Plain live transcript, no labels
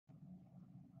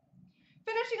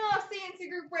Finishing off CNC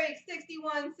Group Break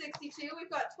 61-62, we've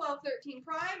got 12-13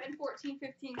 Prime and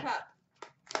 14-15 Cup.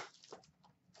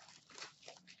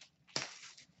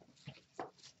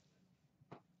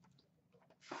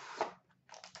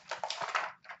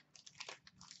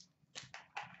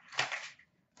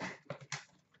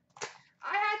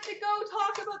 I had to go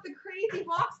talk about the crazy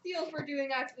box deals we're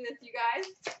doing after this, you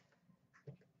guys.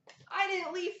 I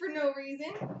didn't leave for no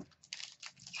reason.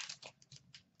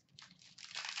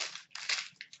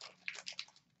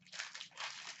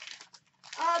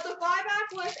 The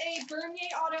buyback was a Bernier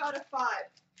auto out of 5.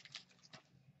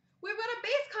 We've got a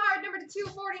base card number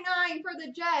 249 for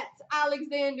the Jets,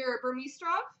 Alexander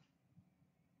Burmistrov.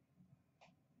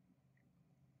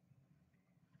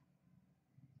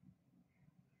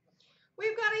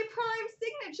 We've got a Prime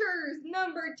Signatures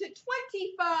number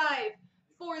 25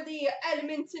 for the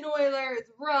Edmonton Oilers,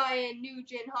 Ryan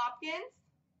Nugent-Hopkins.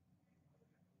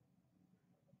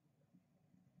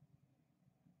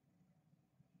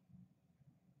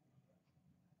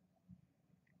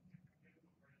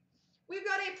 We've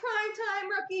got a primetime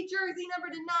rookie jersey number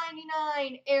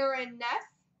 99, Aaron Ness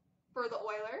for the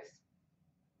Oilers.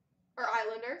 Or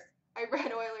Islanders. I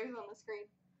read Oilers on the screen.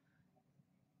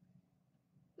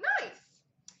 Nice.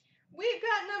 We've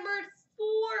got numbered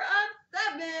 4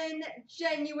 of 7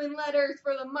 genuine letters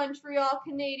for the Montreal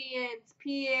Canadiens,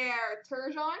 Pierre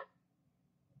Turgeon.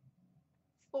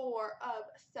 4 of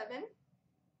 7. And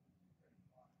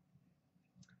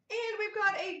we've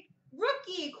got a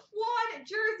rookie quad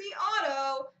jersey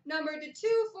auto, numbered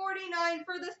 249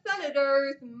 for the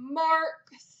Senators,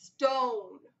 Mark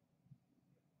Stone.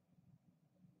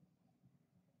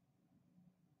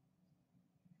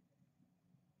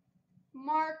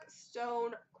 Mark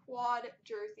Stone quad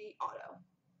jersey auto.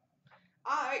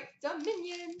 Alright,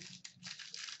 Dominion.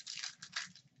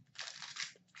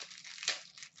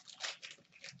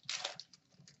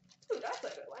 Ooh, that's a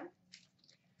good one.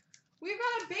 We've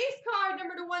got a base card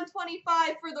number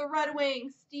 125 for the Red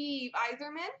Wings, Steve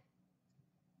Yzerman.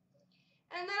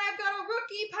 And then I've got a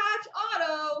rookie patch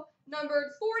auto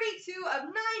numbered 42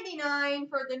 of 99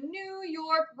 for the New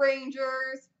York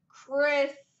Rangers,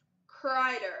 Chris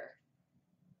Kreider.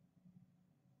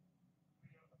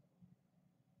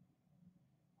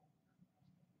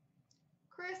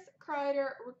 Chris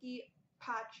Kreider rookie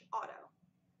patch auto.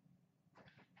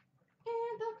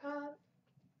 And the cup.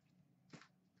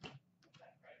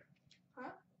 Huh?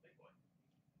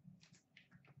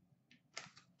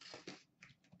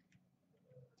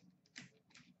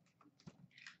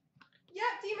 Yep,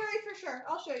 D. Murray for sure.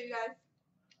 I'll show you guys.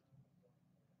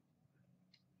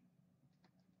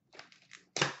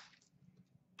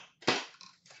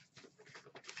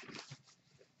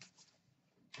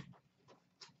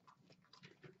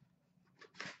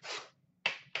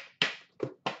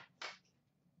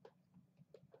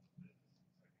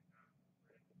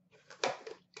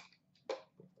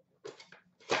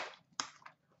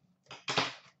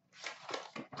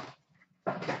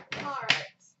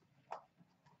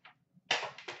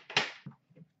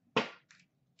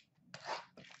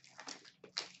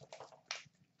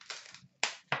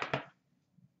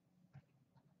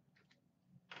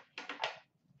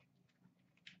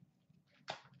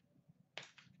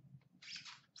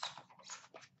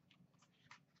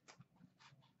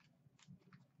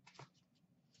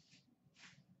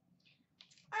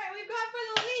 We've got for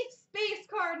the Leafs base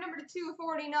card number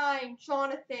 249,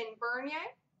 Jonathan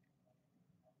Bernier.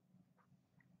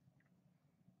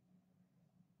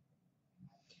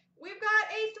 We've got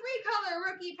a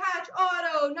 3-color rookie patch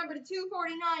auto number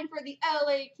 249 for the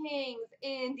LA Kings,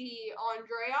 Andy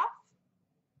Andreoff.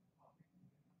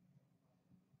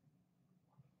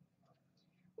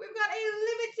 We've got a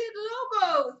limited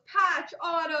logos patch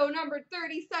auto number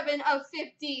 37 of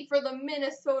 50 for the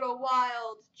Minnesota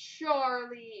Wild,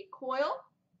 Charlie Coyle.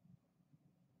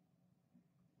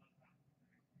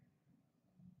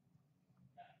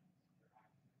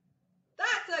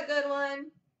 That's a good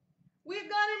one. We've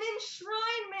got an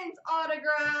enshrinement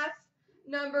autograph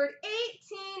numbered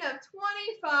 18 of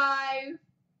 25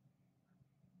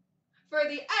 for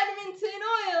the Edmonton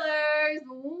Oilers,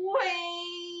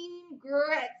 Wayne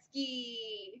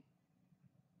Gretzky.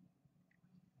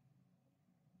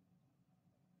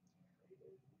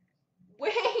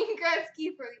 Wayne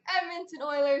Gretzky for the Edmonton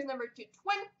Oilers, number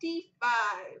 225.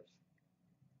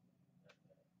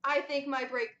 I think my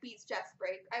break beats Jeff's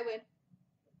break. I win.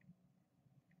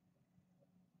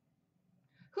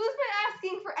 Who's been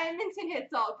asking for Edmonton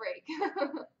hits all break?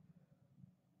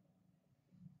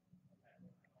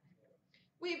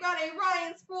 We've got a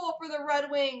Ryan Sproul for the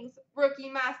Red Wings, rookie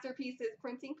masterpieces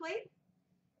printing plate.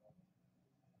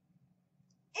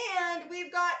 And we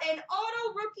we've got an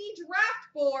auto rookie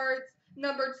draft boards,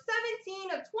 numbered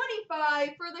 17 of 25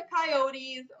 for the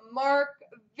Coyotes, Mark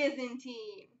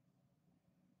Byzantine.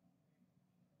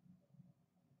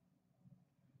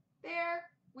 There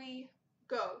we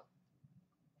go.